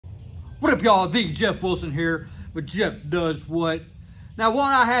What up, y'all? The Jeff Wilson here with Jeff Does What. Now,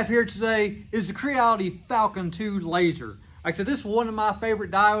 what I have here today is the Creality Falcon 2 laser. Like I said, this is one of my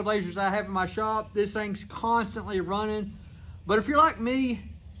favorite diode lasers I have in my shop. This thing's constantly running. But if you're like me,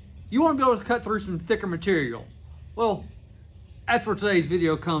 you want to be able to cut through some thicker material. Well, that's where today's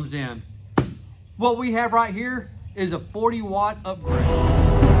video comes in. What we have right here is a 40-watt upgrade.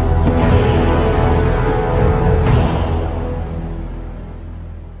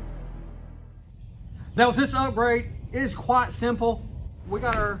 Now, with this upgrade, it is quite simple. We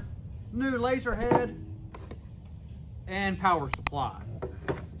got our new laser head and power supply.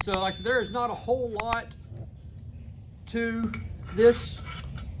 So, like I said, there is not a whole lot to this.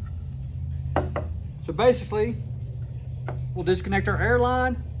 So basically, we'll disconnect our air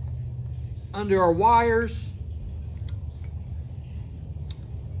line, undo our wires,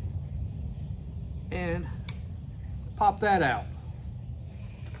 and pop that out.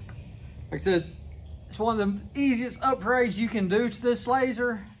 Like I said, it's one of the easiest upgrades you can do to this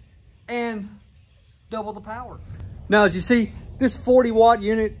laser and double the power. Now, as you see, this 40-watt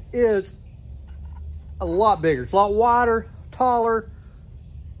unit is a lot bigger. It's a lot wider, taller,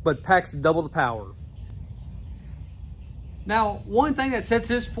 but packs double the power. Now, one thing that sets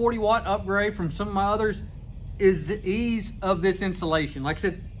this 40-watt upgrade from some of my others is the ease of this installation. Like I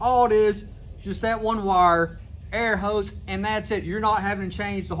said, all it is just that one wire, air hose, and that's it. You're not having to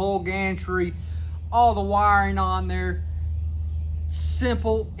change the whole gantry, all the wiring on there.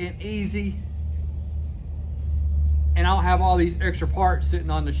 Simple and easy. And I don't have all these extra parts sitting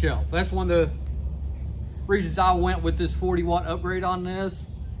on the shelf. That's one of the reasons I went with this 40-watt upgrade on this.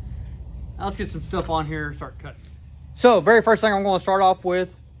 Now let's get some stuff on here and start cutting. So, very first thing I'm going to start off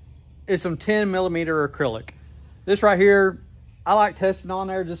with is some 10mm acrylic. This right here, I like testing on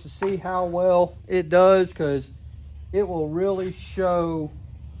there just to see how well it does, because it will really show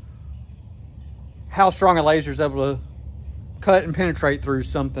how strong a laser is able to cut and penetrate through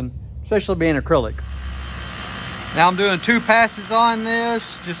something, especially being acrylic. Now I'm doing 2 passes on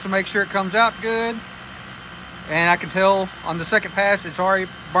this just to make sure it comes out good. And I can tell on the second pass it's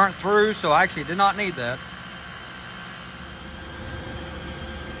already burnt through, so I actually did not need that.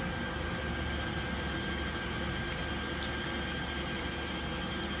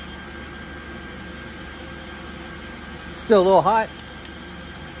 Still a little hot.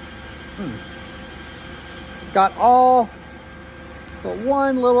 Got all but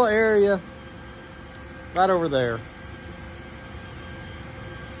one little area right over there.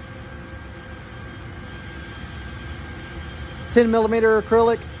 $10mm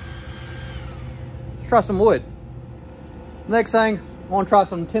acrylic. Let's try some wood. Next thing, I want to try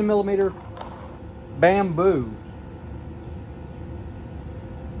some 10mm bamboo.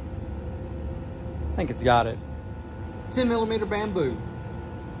 I think it's got it. 10mm bamboo.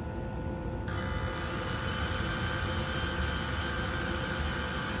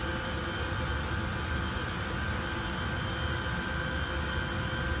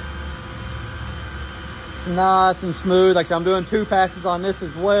 Nice and smooth. Like I said, I'm doing 2 passes on this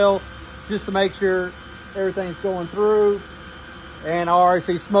as well, just to make sure everything's going through. And I already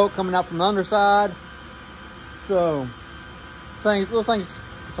see smoke coming out from the underside. So, little things,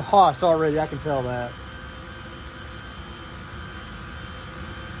 it's a hoss already, I can tell that.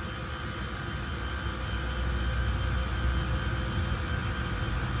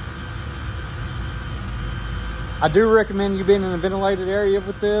 I do recommend you being in a ventilated area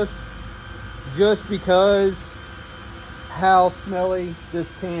with this, just because how smelly this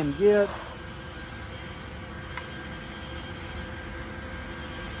can get.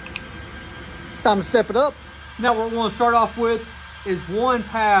 It's time to step it up. Now what we're going to start off with is 1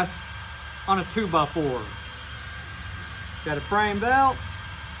 pass on a 2x4. Got it framed out.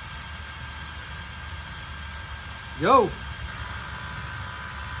 Go.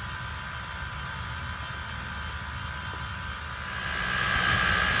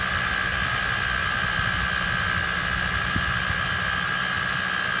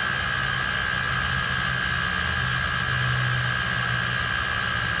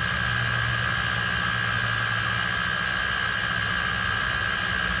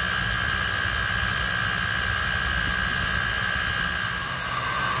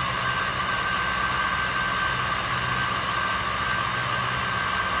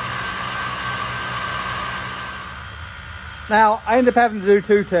 Now, I ended up having to do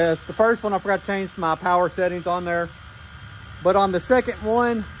 2 tests. The first one, I forgot to change my power settings on there. But on the second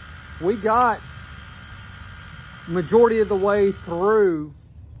one, we got majority of the way through.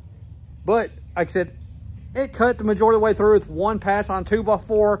 But, like I said, it cut the majority of the way through with 1 pass on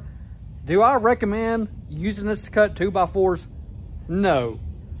 2x4. Do I recommend using this to cut 2x4s? No.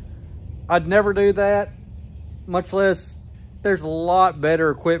 I'd never do that, much less there's a lot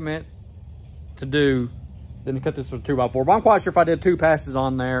better equipment to do than to cut this with a 2x4. But I'm quite sure if I did 2 passes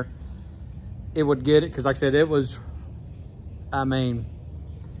on there, it would get it. Because like I said, it was, I mean,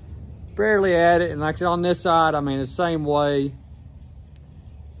 barely at it. And like I said, on this side, I mean, the same way,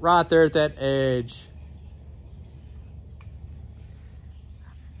 right there at that edge.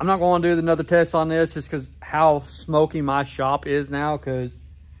 I'm not going to do another test on this just because how smoky my shop is now, because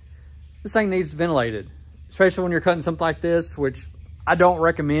this thing needs ventilated, especially when you're cutting something like this, which I don't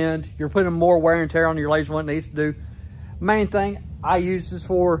recommend. You're putting more wear and tear on your laser than it needs to do. Main thing I use this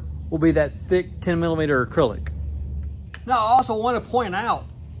for will be that thick 10mm acrylic. Now, I also want to point out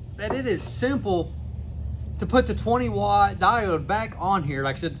that it is simple to put the 20-watt diode back on here.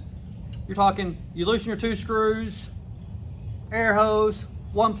 Like I said, you're talking, you loosen your 2 screws, air hose,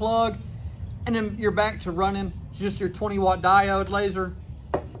 1 plug, and then you're back to running just your 20-watt diode laser.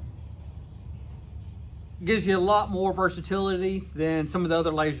 Gives you a lot more versatility than some of the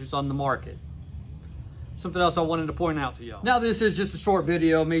other lasers on the market. Something else I wanted to point out to y'all. Now, this is just a short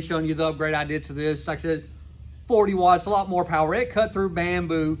video of me showing you the upgrade I did to this. Like I said, 40 watts, a lot more power. It cut through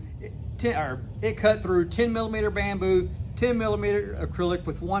bamboo, it cut through 10mm bamboo, 10mm acrylic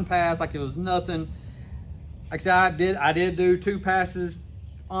with 1 pass like it was nothing. Like I said, I did do 2 passes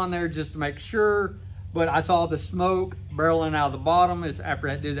on there just to make sure, but I saw the smoke barreling out of the bottom is after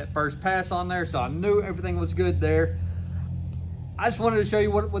I did that first pass on there, so I knew everything was good there. I just wanted to show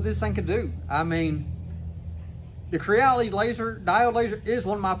you what this thing could do. I mean, the Creality laser, diode laser, is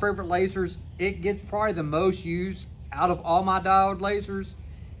one of my favorite lasers. It gets probably the most use out of all my diode lasers,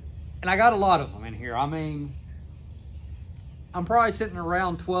 and I got a lot of them in here. I mean, I'm probably sitting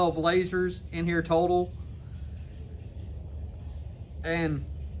around 12 lasers in here total, and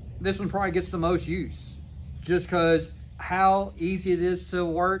this one probably gets the most use just because how easy it is to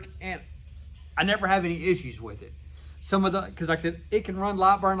work, and I never have any issues with it. Because like I said, it can run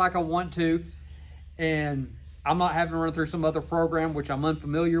light burn like I want to, and I'm not having to run through some other program which I'm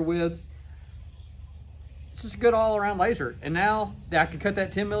unfamiliar with. It's just a good all-around laser. And now that I can cut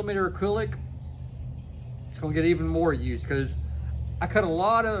that 10mm acrylic, it's gonna get even more use, because I cut a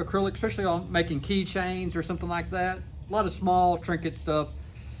lot of acrylic, especially on making keychains or something like that. A lot of small trinket stuff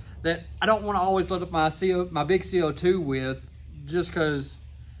that I don't want to always load up my big CO2 with, just because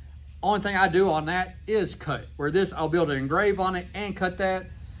only thing I do on that is cut. Where this, I'll be able to engrave on it and cut that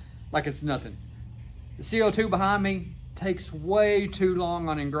like it's nothing. The CO2 behind me takes way too long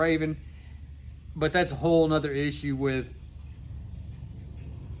on engraving, but that's a whole nother issue with,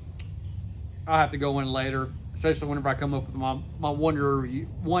 I'll have to go in later, especially whenever I come up with my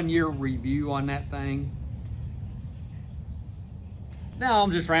 1 year review on that thing. Now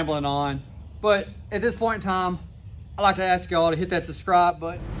I'm just rambling on, but at this point in time, I'd like to ask y'all to hit that subscribe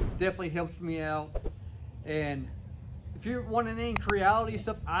button. It definitely helps me out. And if you're wanting any Creality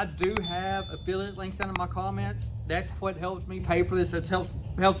stuff, I do have affiliate links down in my comments. That's what helps me pay for this. That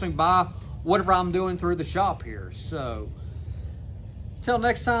helps me buy whatever I'm doing through the shop here. So, until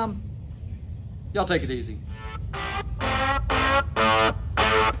next time, y'all take it easy.